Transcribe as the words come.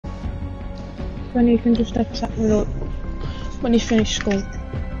Then you can just accept me up when you finish school.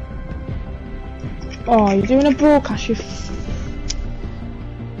 Oh, you're doing a broadcast, you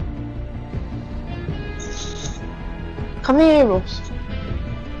Can they hear us?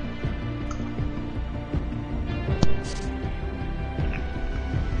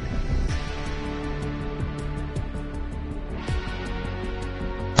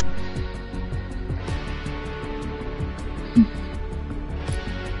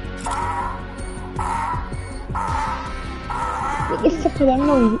 What the fuck are them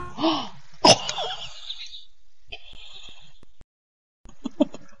noises?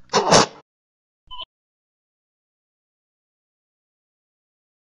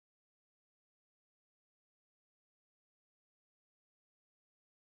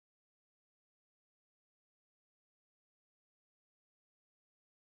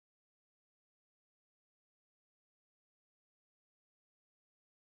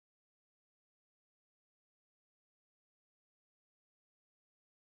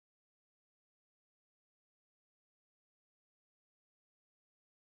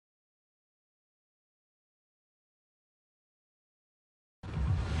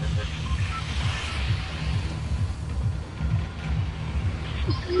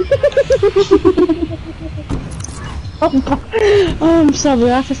 Oh, I'm sorry,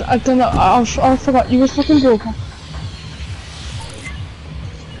 I don't know, I forgot you was fucking broadcasting.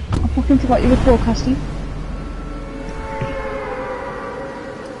 I fucking forgot you was broadcasting.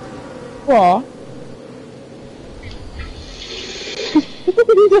 What?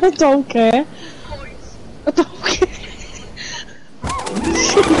 I don't care. I don't care.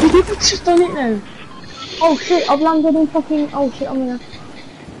 Shit, you've just done it now. Oh shit, I've landed in fucking, oh shit, I'm gonna.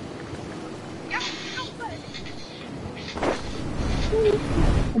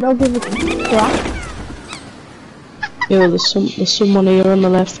 I don't give a crap. Yeah, there's someone here on the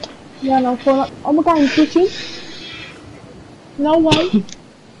left. Yeah, no, oh my god, I'm switching. No way.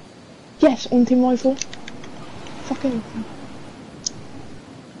 Yes, hunting rifle. Fucking.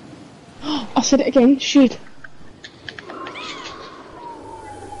 I said it again, shit.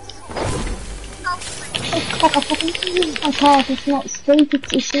 I can't, it's not straight,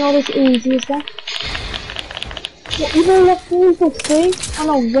 it's not as easy as that. What, you've all left me, see? I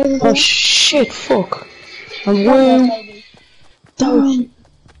know, where is Oh shit, fuck. I'm way... Damn.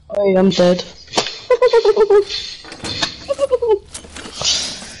 Oh, I'm dead.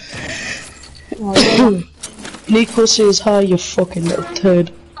 Nico says hi, you fucking little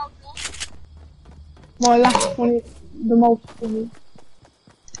turd. My last one is the most funny.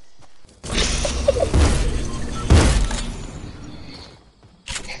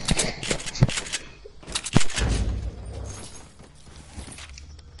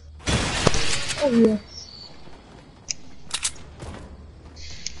 Oh yes.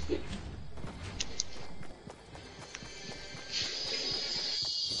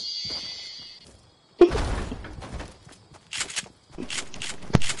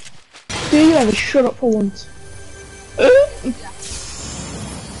 Do you ever shut up for once?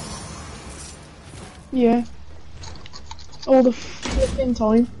 Yeah. All the flipping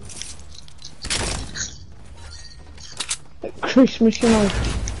time. At Christmas, you know.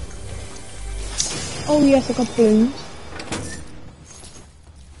 Oh yes, I got balloons.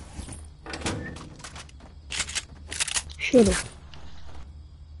 Shut up.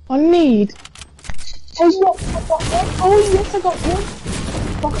 I need. Oh what? I got one. Oh yes, I got one.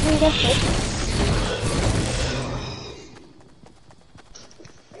 Fucking get it.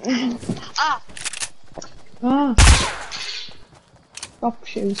 Ah. Stop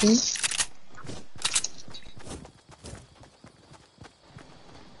shooting.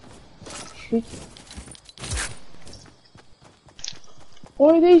 Shit.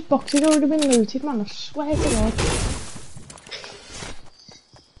 Why are these boxes already been looted, man? I swear to God.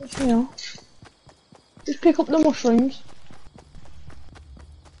 You know. Just pick up the mushrooms.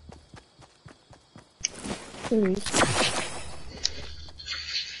 Please.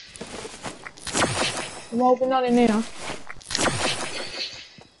 I'm hoping not in here.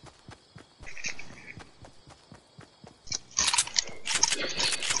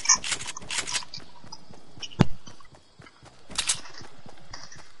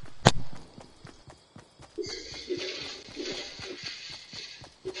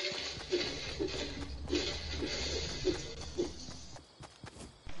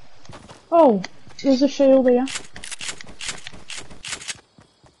 Oh, there's a shield here.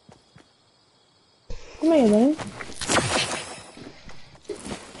 Come here then.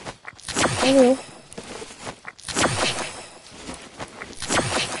 Hello.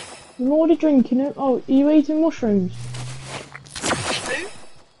 I'm already drinking it. Oh, are you eating mushrooms?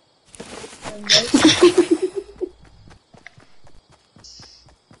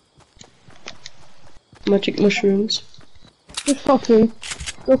 Magic mushrooms. Just fuck you.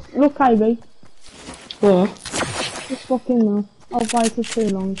 Look, Ivy. What? Just fucking no. I'll fight it too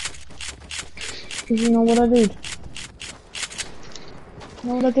long. Cause you know what I did? You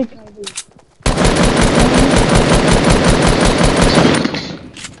know what I did, Ivy?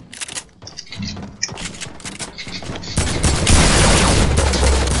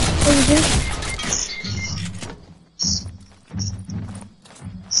 What is it?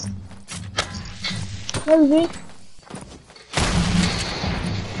 Where is he?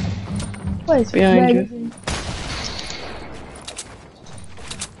 Wait, behind where you. is he?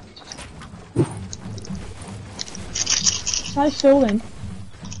 I stole him.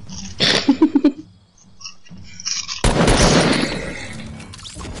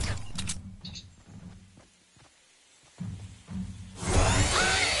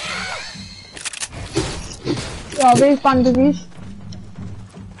 Yeah, these bandages.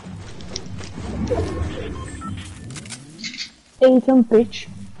 Eat 'em, bitch.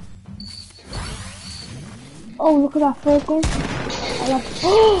 Oh, look at that third gun.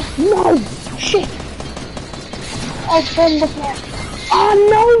 Oh, no! Shit! Oh, bomb the floor. Oh,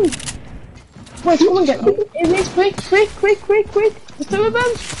 no! Wait, come and get me. Is this quick? The two of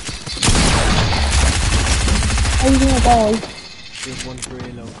them? I'm gonna die. There's one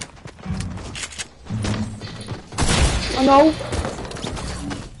grey low. I know.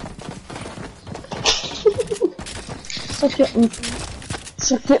 Such a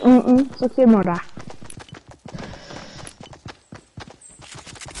such a mother.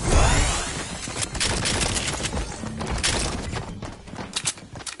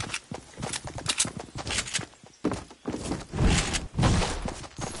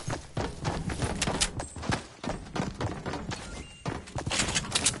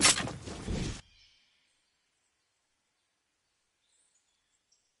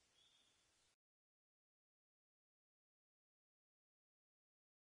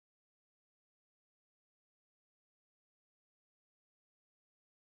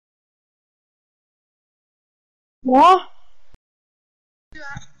 What?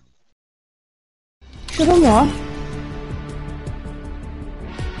 Should I what?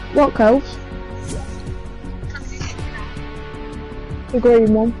 What cows? The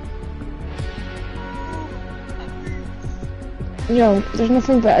green one. Yo, there's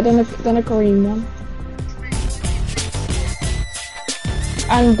nothing better than a green one.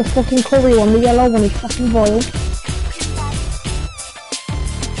 And the fucking curry one, the yellow one is fucking vile.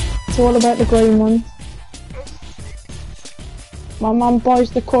 It's all about the green one. My mum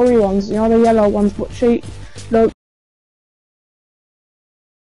buys the curry ones, you know, the yellow ones, but she, look.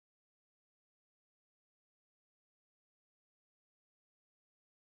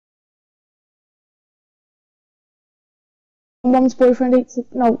 My mum's boyfriend eats,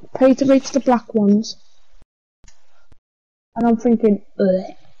 Peter eats the black ones. And I'm thinking,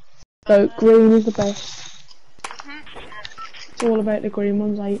 ugh. So, green is the best. It's all about the green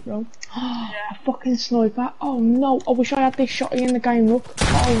ones I eat, bro. A fucking sniper. Oh no, I wish I had this shotty in the game, look.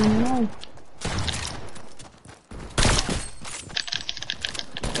 Oh no.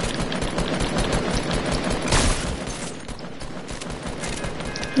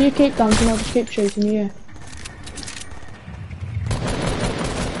 You keep dancing, I'll just keep shooting you, yeah.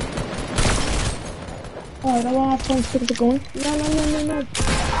 Oh, I don't want to have time to pick up the gun. No.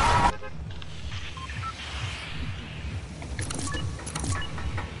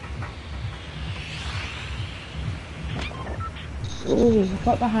 Ooh, I've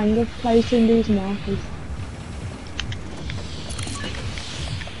got the hang of placing these markers.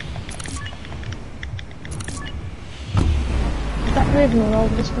 Is that ribbon all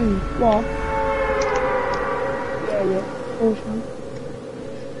over the screen? What? Yeah. Awesome.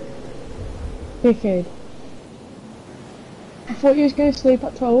 Dickhead. I thought you was going to sleep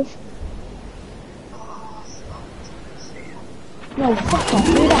at 12. No, fuck off,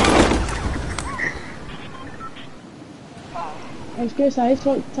 do that. I was going to say, it's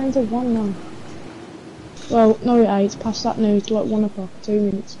like 10 to 1 now. Well, no it ain't, it's past that now, it's like 1 o'clock, 2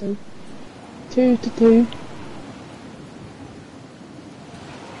 minutes to. 2 to 2.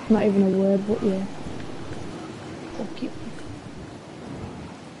 Not even a word, but yeah. Fuck you.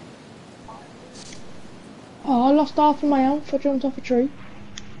 Oh, I lost half of my health, I jumped off a tree.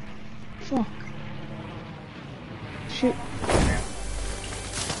 Fuck. Shit.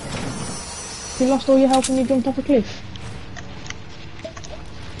 You lost all your health and you jumped off a cliff?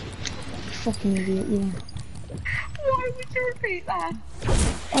 Fucking idiot, you are. Why would you repeat that?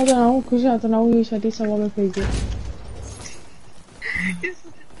 I don't know, because I don't know, you said it, so I'll repeat it. You're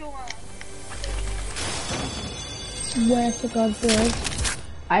such a dumbass. Where to God, bro?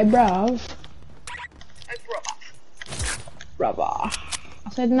 Hey, bro. Hey, brother. Brother. I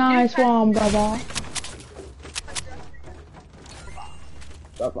said nice one, brother.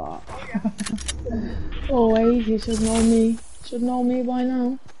 Brother. Always, you should know me. Should know me by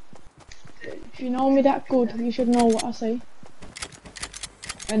now. If you know me that good, you should know what I say.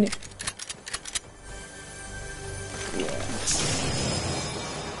 And it. Yeah.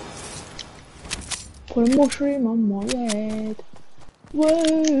 Put a mushroom on my head.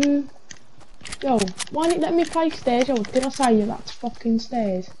 Whoa. Yo, why didn't you let me play stairs? Yo, did I say you that's fucking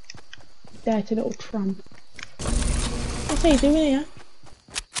stairs? Dirty little tramp. What's he doing here?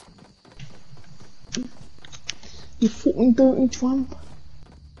 You fucking dirty tramp.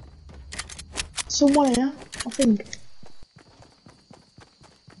 Someone here, I think.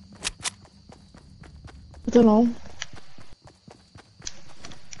 I don't know.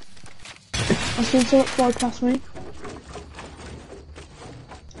 I seen someone fly past me.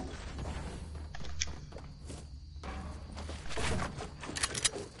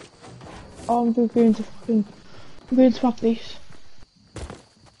 Oh, I'm going to fucking... I'm going to swap this.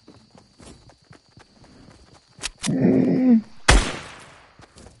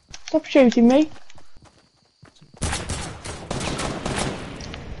 Stop shooting me.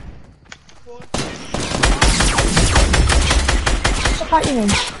 Stop fighting him.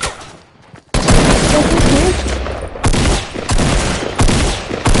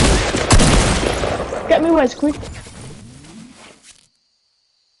 Get me where's quick.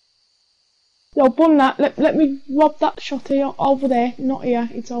 Yo, bun that. Let me rob that shotty over there. Not here.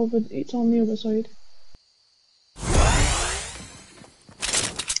 It's over. It's on the other side.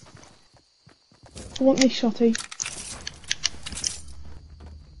 I want this shotty.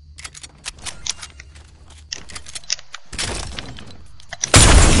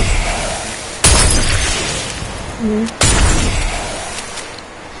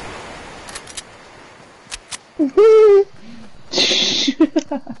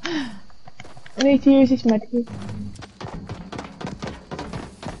 I need to use this medkit.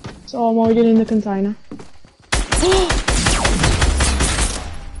 So I'm already in the container.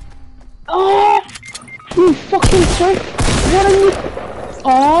 Oh! You fucking prick! What are you?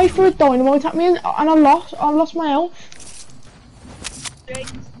 Oh, he threw a dynamite at me and I lost my health.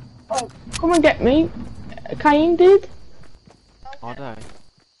 Oh, come and get me. Kane did. Are they?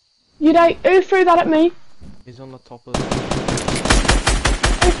 You did. Who threw that at me? He's on the top of the...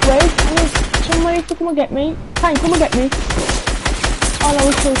 It's weird. I need somebody to come and get me. Kane, come and get me. Oh no,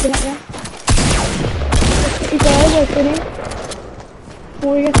 he's shooting at you. He's there, waiting him.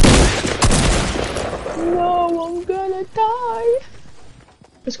 Before he gets me. No, I'm gonna die.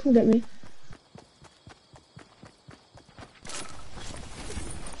 Just come and get me.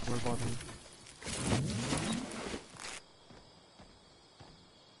 Where about him?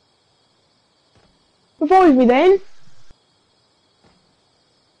 Revive me then.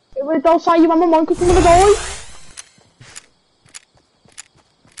 Don't say you want my mom because I'm gonna die.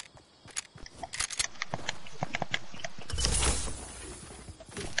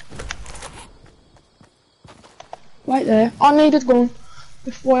 Right there. I need it gun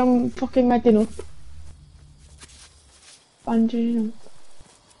before I'm fucking medding up. Bandaging up.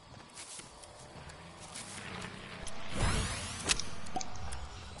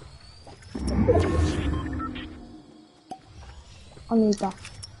 I need that.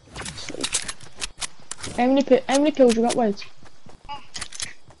 Sweet. How many kills you got, Wade?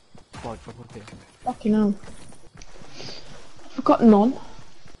 Like, fuck with it. Fucking hell. I've got none.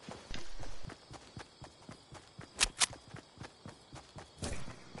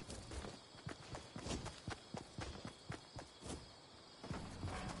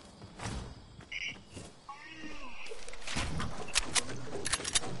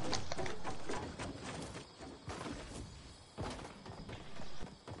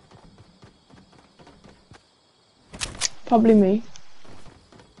 Probably me.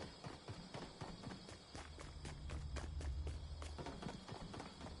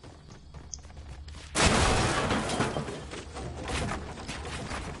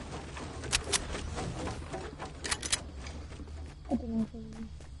 I don't know if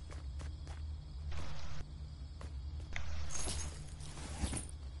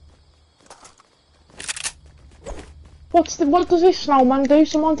I what does this snowman do?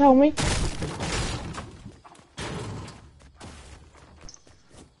 Someone tell me.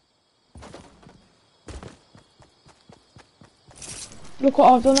 Look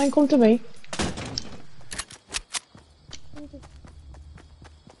what I've done then, come to me.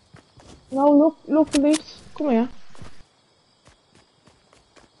 No, look at this. Come here.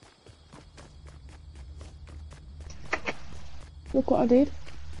 Look what I did.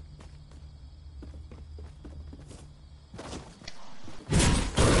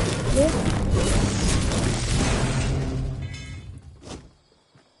 Yeah.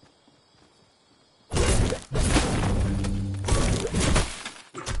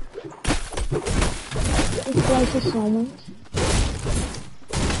 It's like a snowman.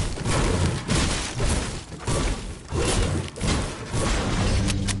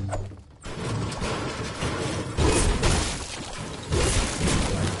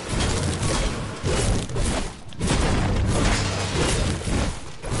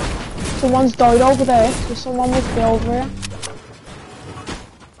 Someone's died over there, so someone must be over here.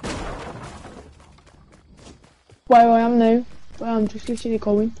 Where I am now, where I'm just literally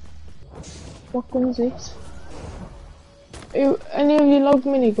going. What gun is this? Any of you log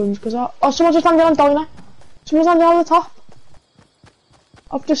miniguns? Because oh, someone just landed on diner. Someone's landed on the top.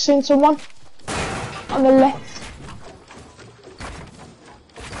 I've just seen someone on the left.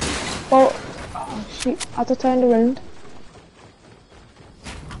 Oh, oh shit! I had to turn around.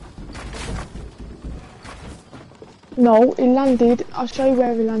 No, he landed. I'll show you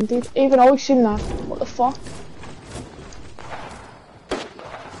where he landed. Even though he's seen that. What the fuck?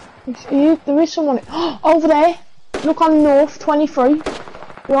 There is someone over there. Look on north 23.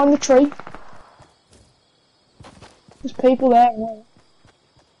 Behind the tree. There's people there.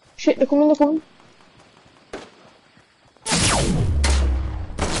 Shit, they're coming, they're coming.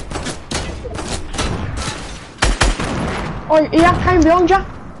 Oh, yeah, came behind you.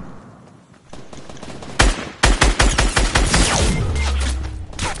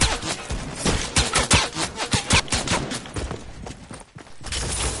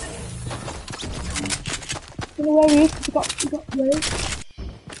 I don't know where he is, because he got raised.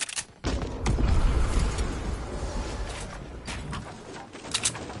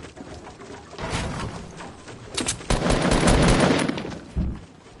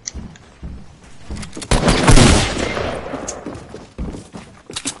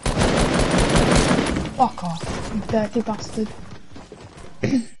 Fuck off, you dirty bastard.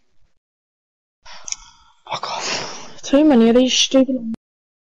 Fuck off. Too many of these stupid...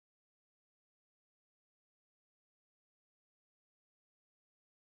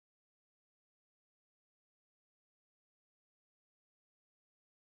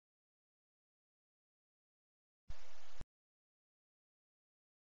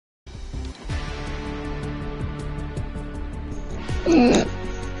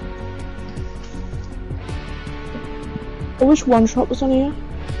 I wish one shot was on here.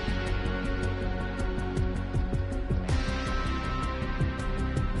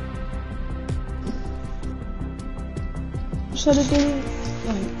 Instead of doing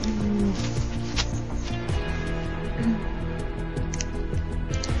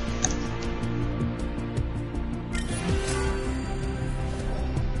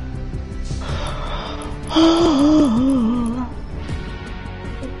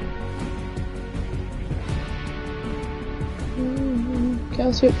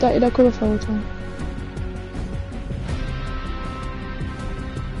Kelsey updated our cover photo.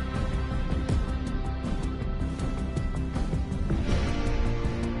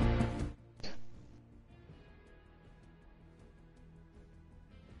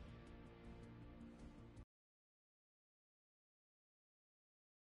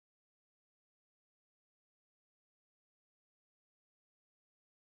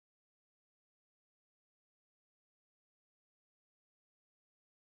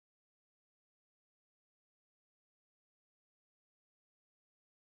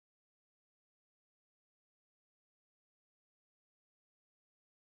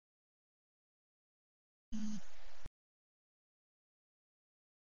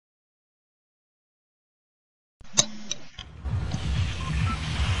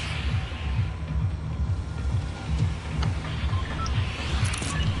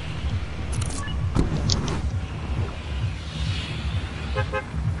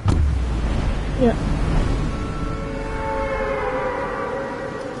 Yeah.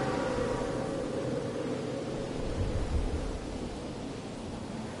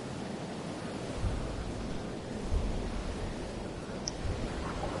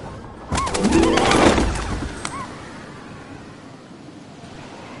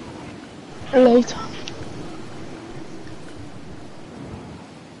 Later.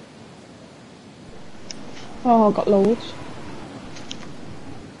 Oh, I got loads.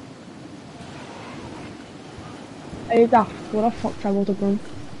 Hey, Daft, what the fuck travel to Brum?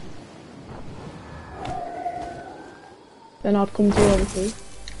 Then I'd come to you obviously.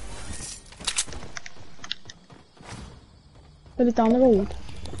 Put it down the road.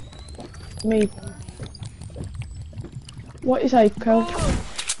 Me. What is Apeco?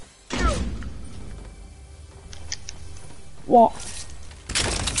 What?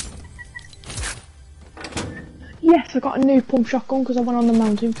 Yes, I got a new pump shotgun because I went on the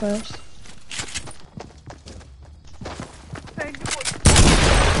mountain first.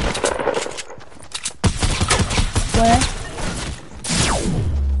 Where?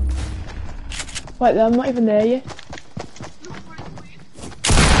 Wait, I'm not even there yet.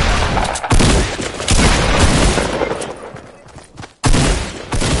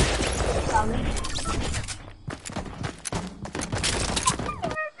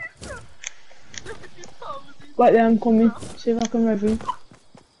 Wait there, I'm coming. See if I can rev you.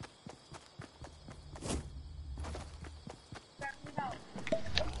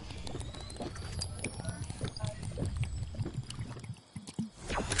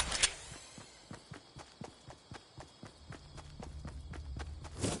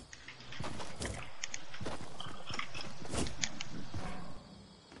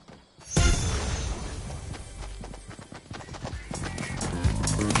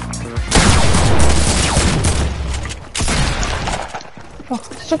 Fuck,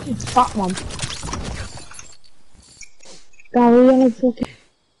 such a fat one. Gary, on a fucking...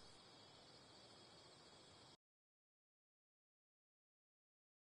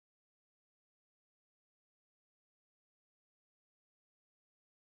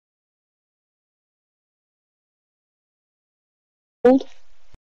 Old.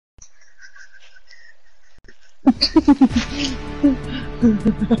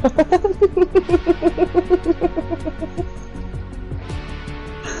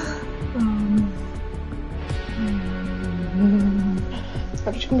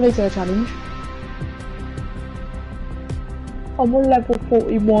 I've just completed a challenge. I'm on level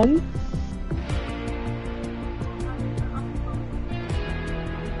 41.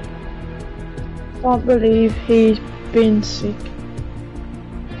 Can't believe he's been sick.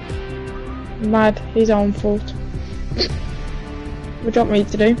 Mad, his own fault. What do you want me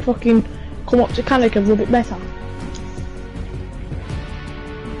to do? Fucking come up to Canic and rub it better?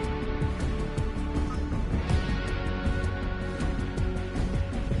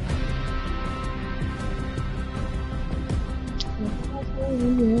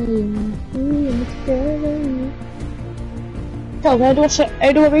 Tell me, how do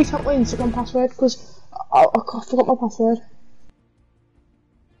I reset my Instagram password? Because I forgot my password.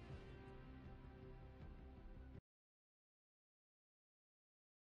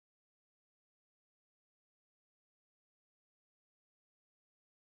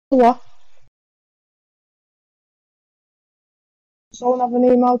 What? Someone have an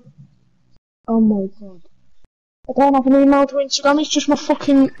email? Oh my god. I don't have an email to Instagram, it's just my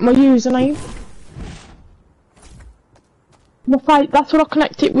username. That's what I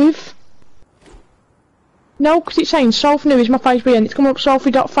connect it with. No, because it's saying Solve New is my Facebook and it's coming up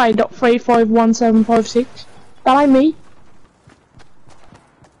Sophie.5.351756. That ain't me.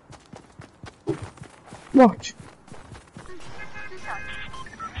 Watch.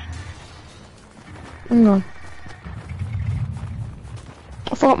 Hang on.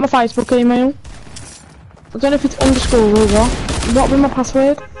 I forgot my Facebook email. I don't know if it's underscore or what. What was my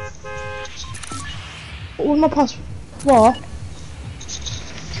password? What was my password? What?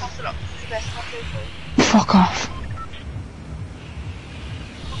 Fuck off.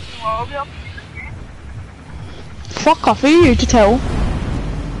 Fuck off, who are you to tell?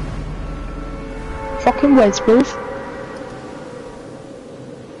 Fucking Wedsbooth.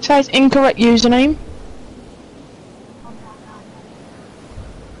 Says incorrect username.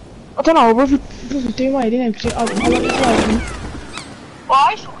 I don't know, I'll do my idea because I like to open.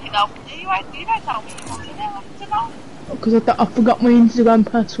 Why fucking hell? You don't tell me you fucking hell, I don't know. Because I forgot my Instagram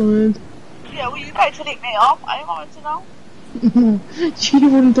password. Yeah, well you paid to lick me up, I wanted to know. She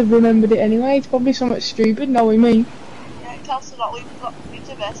wouldn't have remembered it anyway, it's probably something stupid, knowing me. Yeah, it tells us a lot, we've got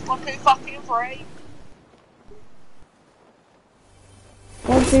into this, 1, 2, fucking 3.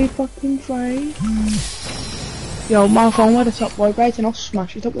 1, 2, fucking 3. Yo, my phone where the top vibrating, I'll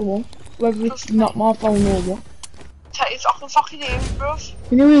smash it up the wall. Whether it's not my phone or what. I can fucking hear it, bruv.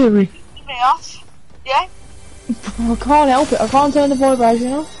 Can you hear me? Turn me off. Yeah? I can't help it, I can't turn the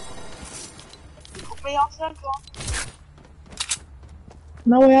vibration off. Put me off then, go on.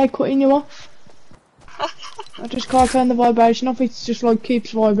 No way I cutting you off. I just can't turn the vibration off, it's just like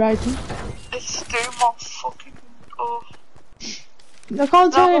keeps vibrating. It's doing my fucking... Oh. I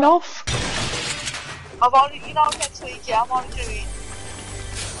can't turn it off. I've only, you know, next week, yeah, I'm only doing...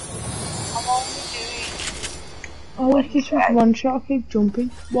 Oh, it's just one shot, I keep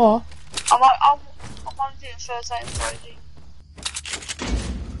jumping. What? I'm only doing Thursday and Friday.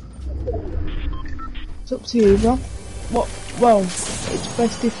 It's up to you, bro. What? Well, it's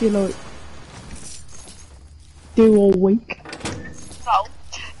best if you like do all week. No,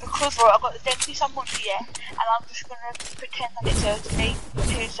 because right, I've got the dentist on Monday, yeah, and I'm just gonna pretend that it's hurting me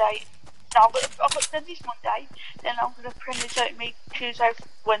Tuesday. No, I've got the dentist Monday, then I'm gonna pretend it's hurting me Tuesday,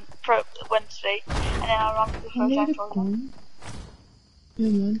 Wednesday, and then I'll have to I need Thursday, a Friday. gun. Yeah,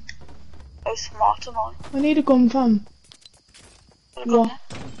 man. Oh, smart am I? I need a gun, fam. Got a gun What?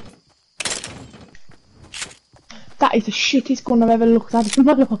 That is the shittest gun I've ever looked at in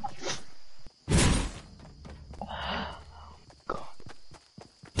my life. God.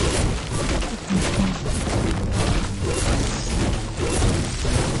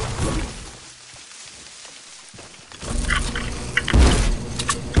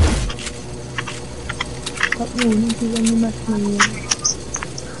 Stop running to when you mess me up.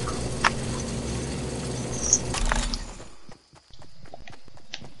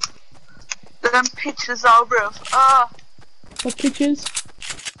 Them pictures are bruv. What pictures?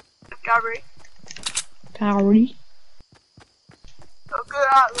 Gary. Gary. Look at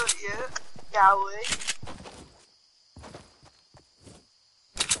that, look at you. Gary.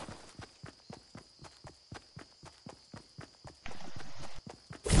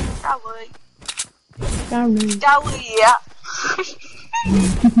 Gary. Gary, yeah.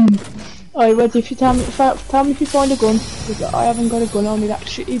 Alright, ready, if you tell me if you find a gun, because I haven't got a gun, only that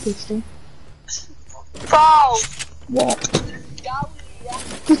shitty pistol. False. What? Gary, yeah.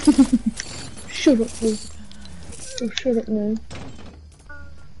 Shut up, please. Oh, shut up now.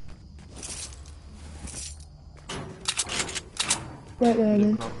 Right there,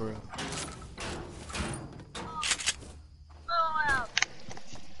 then. Cover up.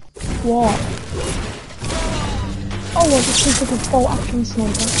 What? Oh, I just think of a full action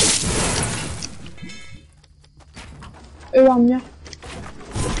sniper. Who am ya?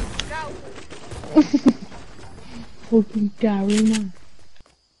 Fucking Gary, man.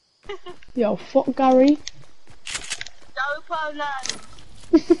 Yo, fuck Gary.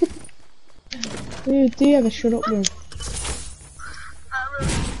 Do you ever shut up, bro?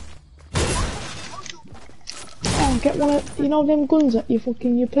 Oh, get one of, you know them guns that you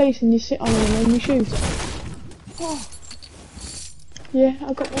place and you sit on them and you shoot? Oh. Yeah,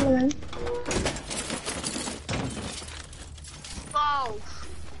 I got one of them.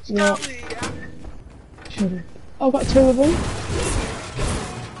 What? Shut up. I've got two of them.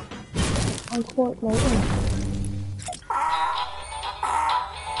 I'm quite like them.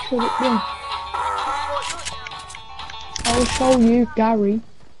 Shut up, then. I'll show you, Gary.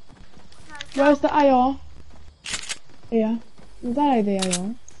 Where's the AR? Yeah. Is that the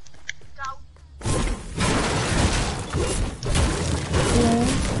AR? Yeah.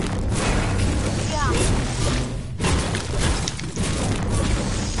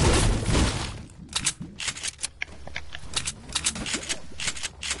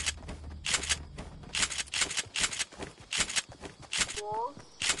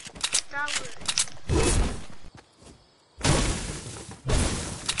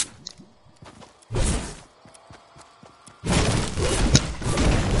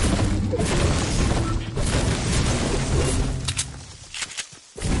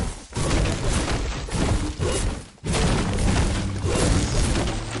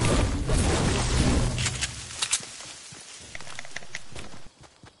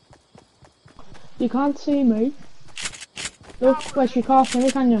 You can't see me. Look, where's your car?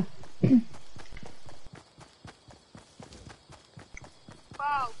 Can you?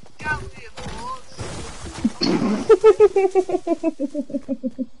 Wow, Gary,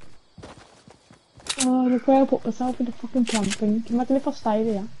 Oh, look where I put myself in the fucking camping. Can you imagine if I stayed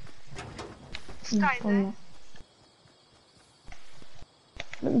here? Stay there.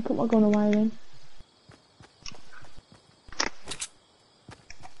 Let me put my gun away then.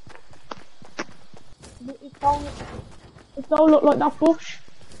 It don't look like that bush.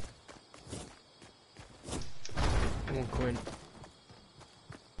 Come on, Quinn.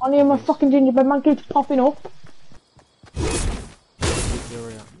 I hear my fucking gingerbread man keeps popping up. Which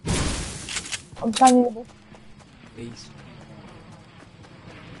area? I'm standing in the bush. East.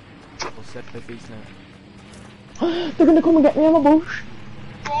 Or set cliff east now. They're gonna come and get me in my bush.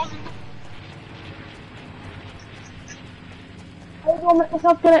 How do I make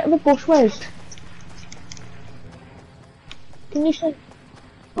myself get out of the bush, Wes? Can you shoot?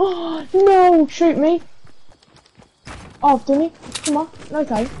 Oh, no! Shoot me! Oh, I've done it. Come on.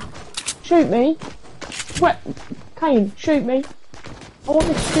 Okay. Shoot me. Wait, Kane, shoot me. I want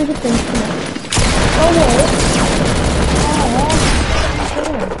this stupid thing to come out. Oh, what?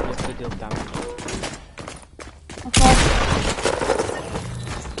 What's the deal damage? Okay.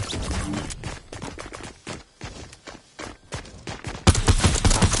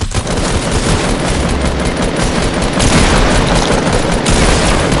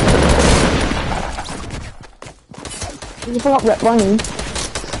 if I got ripped by me.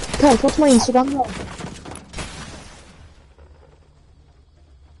 Okay, what's my Instagram now?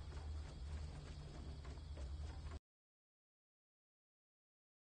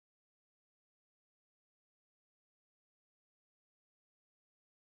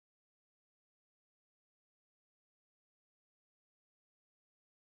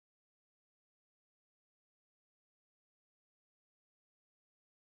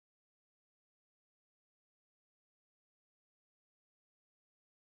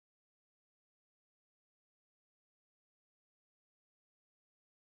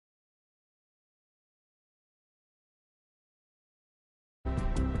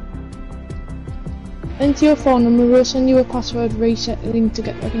 Into your phone number, we'll send you a password reset link to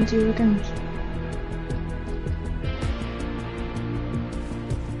get back into your account.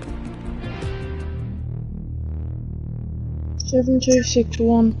 Seven two six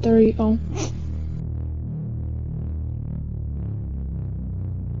one three oh.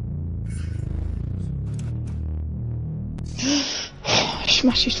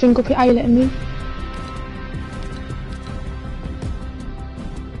 Smash this thing up here, are you letting me?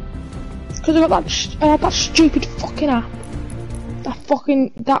 Because I got that stupid fucking app.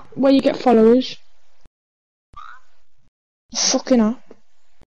 That where you get followers. Fucking app.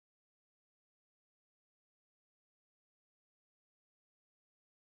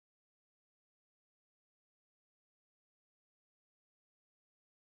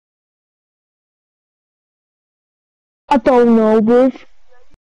 I don't know, bruv.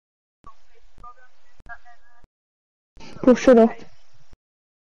 Bro, shut up.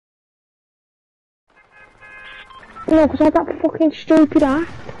 No, because I had that fucking stupid app.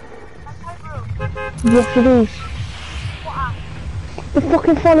 Yes, it is. What app? The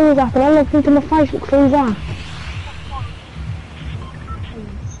fucking followers app, and I logged into my Facebook through that.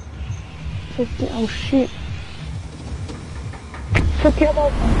 Oh shit. Fuck it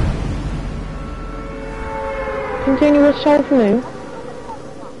about that. Continuous self-move.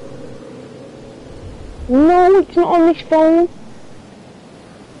 No, it's not on this phone.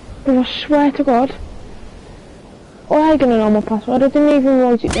 But I swear to God. I ain't gonna know my password, I didn't even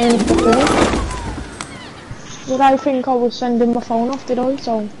write it down properly. Did I think I was sending my phone off, did I?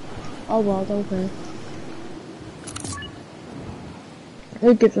 So, oh well, okay.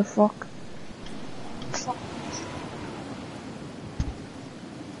 Who gives a fuck? I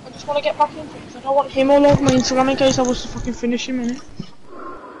just want to get back into it, because I don't want him all over my Instagram in case I was to fucking finish him, innit? You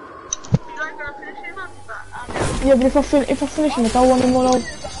don't gonna finish him after that? Yeah, but if I finish him, I don't want him all over.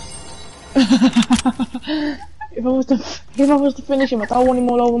 If I was to finish him, I don't want him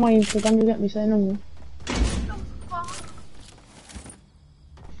all over my Instagram. You get me saying on you.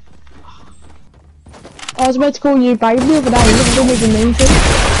 I was about to call you babe the other day. You didn't even mean to.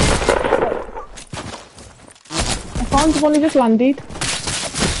 I found one. He just landed.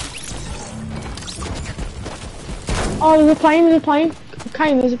 Oh, there's a plane. There's a plane.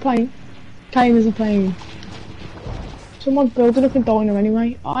 Kane, there's a plane. Kane, there's a plane. Someone's building up a diner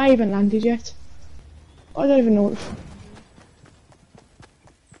anyway. I haven't landed yet. I don't even know what the fuck.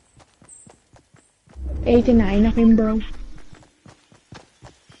 89 of him, bro.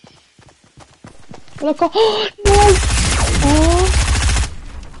 Look, oh no! Oh!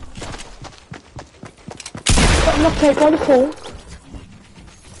 Got knocked out by the fall.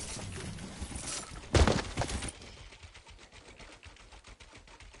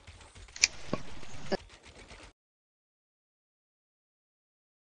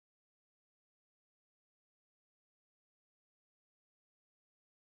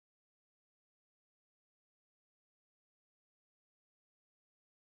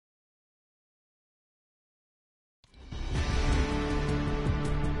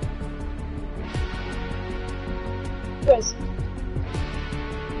 Guys,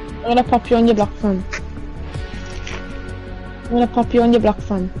 I'm gonna pop you on your block phone. I'm gonna pop you on your block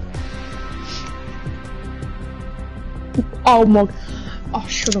phone. Oh my. Oh,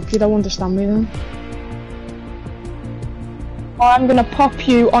 shut up, you don't understand me then. I'm gonna pop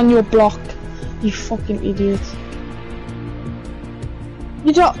you on your block, you fucking idiot.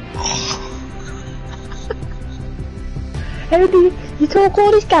 You don't. How do you talk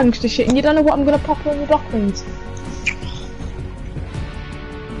all this gangster shit and you don't know what I'm gonna pop you on your block means?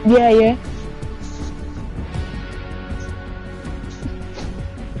 Yeah.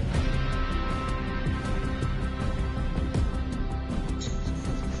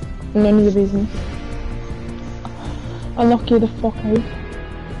 None of your business. I'll knock you the fuck out.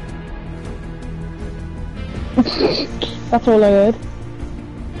 That's all I heard.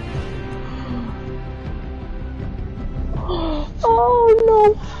 Oh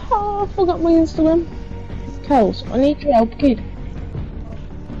no! Oh, I forgot my Instagram. Pels, I need your help, kid.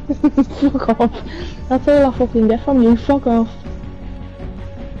 Fuck off. That's all I fucking get from you, fuck off.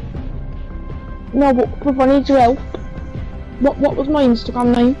 No, but I need your help. What was my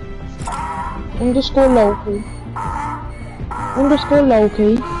Instagram name? Underscore Loki. Underscore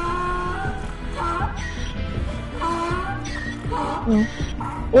Loki. No.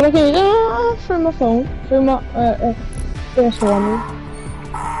 All I can do through my phone, through my PS4.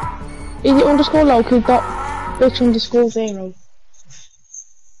 Is it underscore Loki dot bitch underscore 0?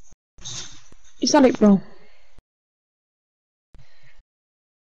 Is that it, bro?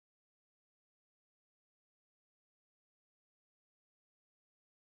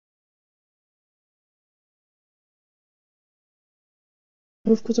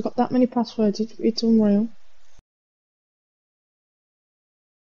 Because I've got that many passwords, it's unreal.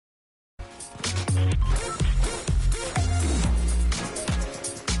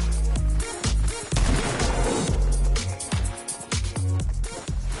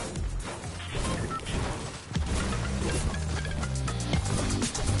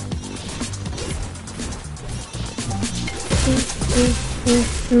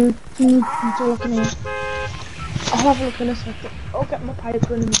 That's all I can hear. I'll have a look in a second. I'll get my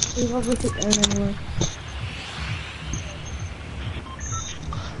paper in a minute. I'll write it down anyway.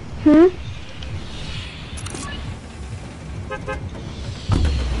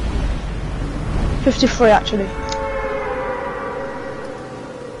 53 actually.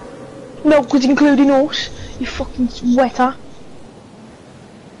 No, because including us, you fucking wetter.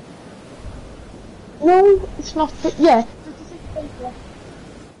 No, it's not. Yeah.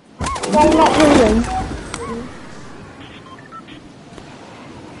 No, not really.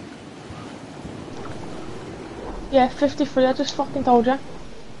 Yeah, 53, I just fucking told you.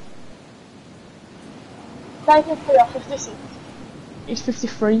 53 or 56. It's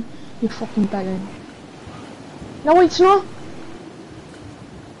 53, you fucking begging. No, it's not.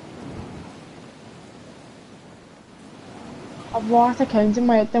 I've right account in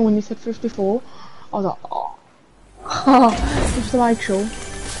my head then when you said 54. I was like, oh. Just to make sure.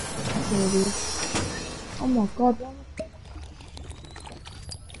 Oh my god.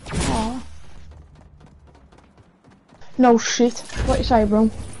 Oh. No shit. What you say, bro?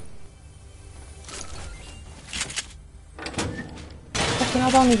 Fucking,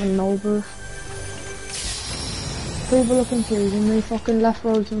 I don't even know, bro. People are confusing me. Fucking left,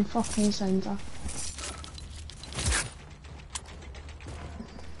 right, and fucking centre.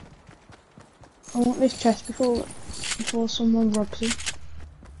 I want this chest before someone robs it.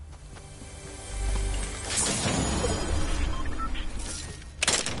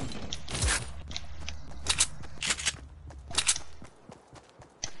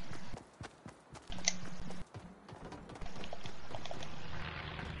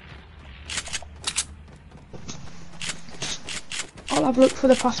 I'll have a look for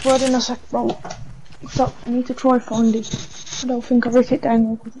the password in a sec, bro. So, I need to try find it. I don't think I've written it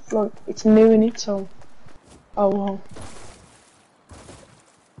down because it's like, it's new in it, so. Oh well.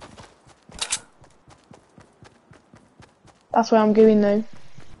 That's where I'm going now.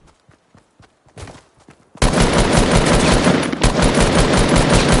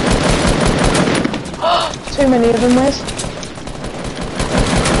 Too many of them, Wes.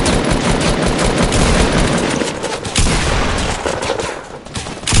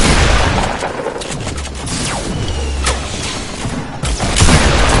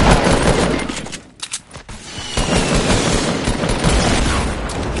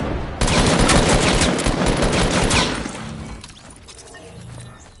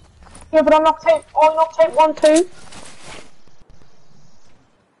 Yeah, but I'm not tape 1, 2.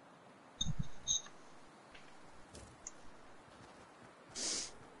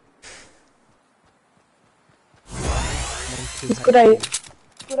 It's good day.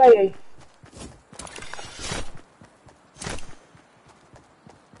 Good day.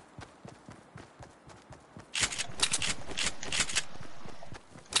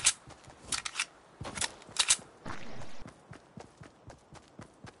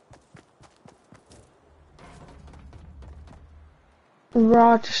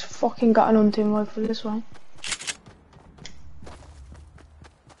 Right, I just fucking got an hunting rifle this way.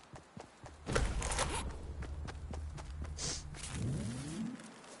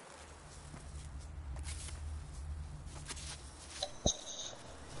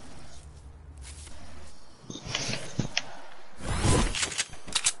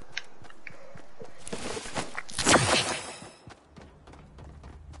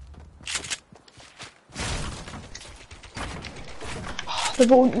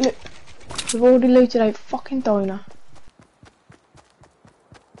 They've already looted a fucking diner.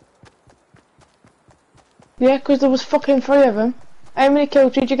 Yeah, 'cause there was fucking 3 of them. How many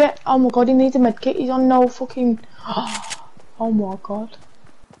kills did you get? Oh my god, he needs a medkit. He's on no fucking... Oh my god.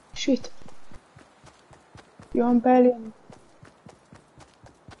 Shit. You're on barely on...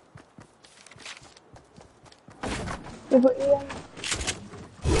 Yeah, but yeah.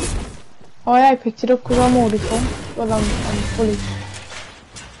 Oh yeah, I picked it up 'cause I'm already full. Well, I'm fully...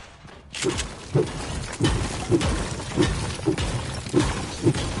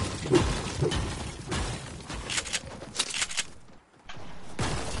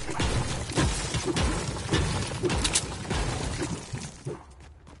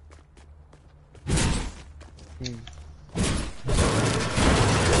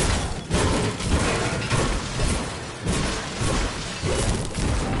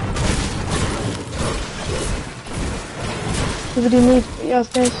 Everybody needs... Yeah, I was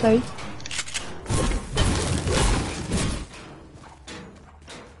gonna say.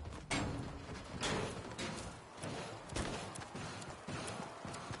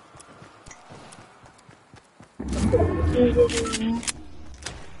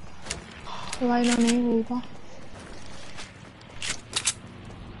 Right on here, over.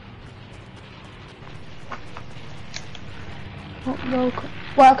 Oh, no.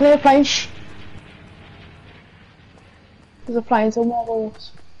 Well, can I plane? Shh. There's a plane somewhere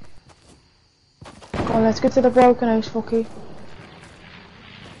else. Come on, let's get to the broken house, fucky.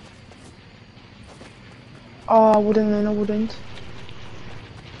 Oh, I wouldn't then, I wouldn't.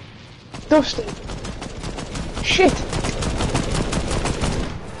 Dusty. Shit.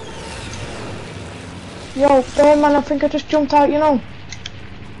 Yo, man, I think I just jumped out, you know.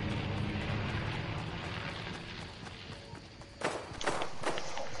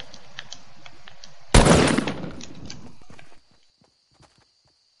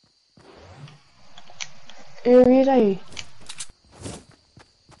 Here he is, eh?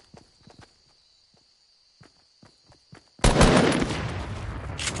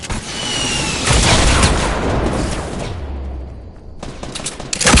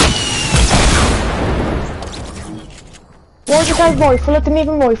 What's the guy's rifle? Let them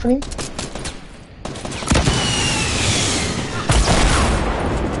even rifle him.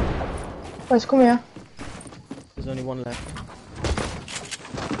 Guys, come here. There's only one left.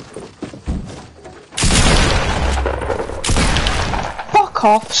 Fuck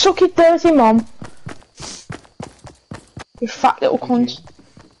off, suck it dirty mom. You fat little cunt.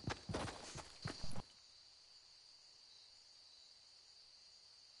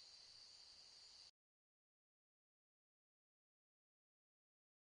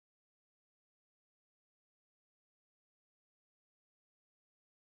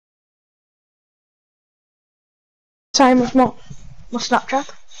 Time with my Snapchat.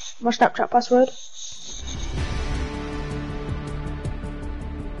 My Snapchat password.